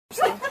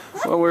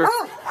Well, we're...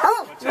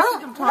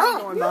 Some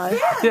time going by.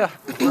 Yeah.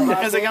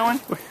 Is it going?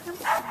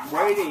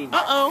 Waiting.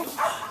 Uh-oh.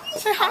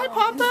 Say hi,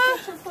 Papa.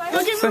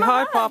 Go give Say him a hi,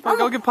 hug. Papa.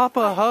 Go give Papa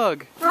a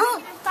hug.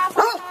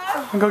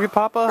 Go give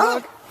Papa a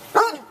hug.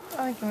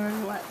 I think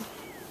I'm wet.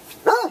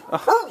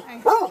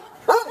 Hey,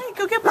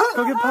 go get Papa.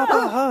 Go give Papa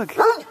a hug.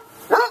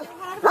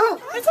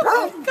 It's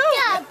okay. Go.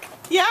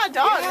 Yeah,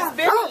 dog. It's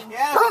Benny.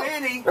 Yeah,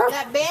 Benny. Is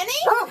that Benny?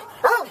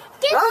 Uh-huh.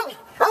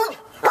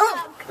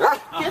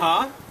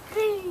 Yeah.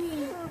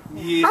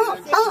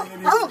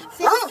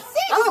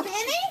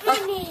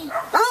 Benny?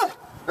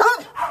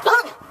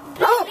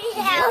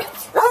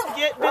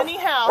 Get Benny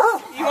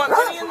house. You want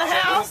Benny in the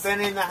house?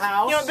 Benny in the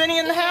house? You want Benny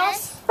in the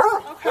house?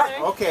 Okay.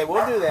 Okay,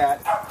 we'll do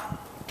that.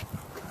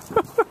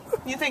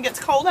 You think it's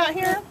cold out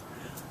here?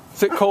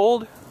 Is it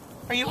cold?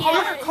 Are you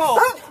hot or cold?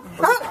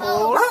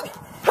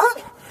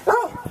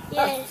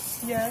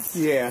 Yes. Yes.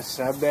 Yes,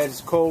 I bet it's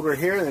colder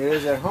here than it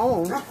is at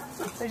home.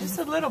 So just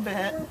a little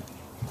bit.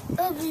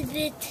 A little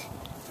bit.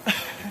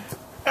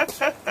 You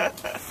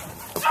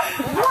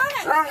want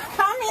to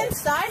come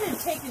inside and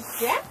take his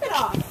jacket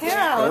off?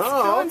 Yeah, let's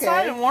go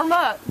inside and warm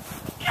up.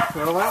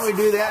 Well, why don't we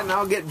do that and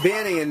I'll get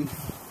Benny and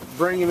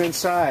bring him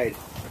inside.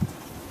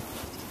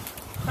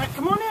 All right,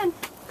 come on in.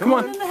 Come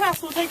on. In the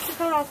house. We'll take your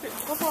coat off. Go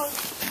on.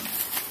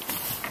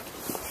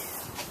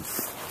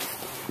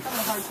 I have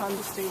a hard time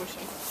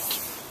distinguishing.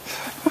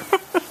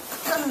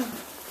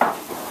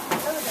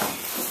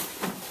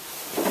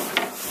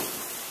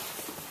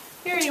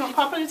 Here, you want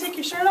Papa to take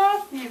your shirt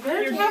off? You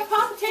better have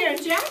Papa take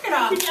his jacket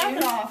off. Take your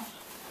jacket off.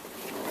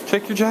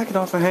 Take your jacket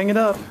off and hang it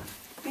up.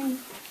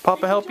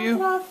 Papa help you?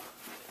 Want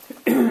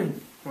me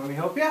to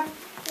help you?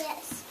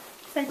 Yes.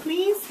 Say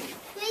please.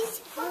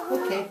 Please.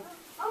 Okay.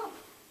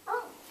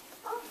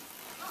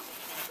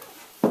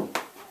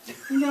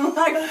 You know,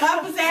 like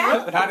Papa's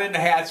ass? Not in the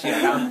hats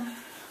yet, huh?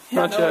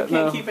 Not No, yet, he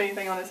can't no. keep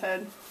anything on his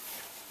head.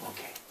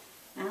 Okay.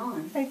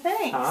 Alan. Hey,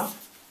 thanks. Huh?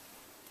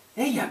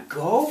 There you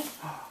go.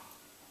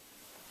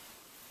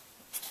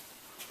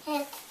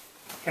 Can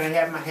I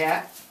have my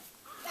hat?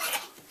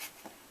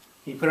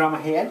 Can you put it on my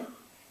head?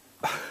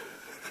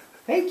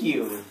 Thank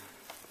you.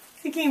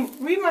 You can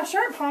read my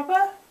shirt,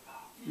 Papa.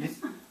 Look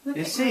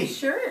Let's at my see.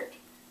 shirt.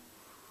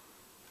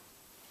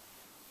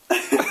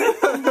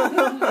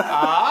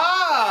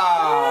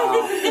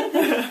 Ah!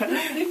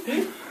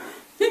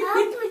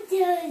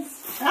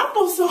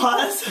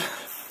 Applesauce.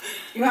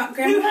 You want Who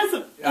grandma? has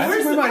a, I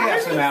think we might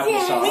have some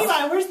applesauce.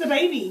 Levi, where's the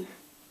baby?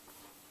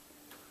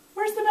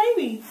 Where's the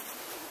baby?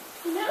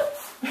 No.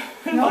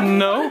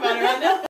 No. Right now.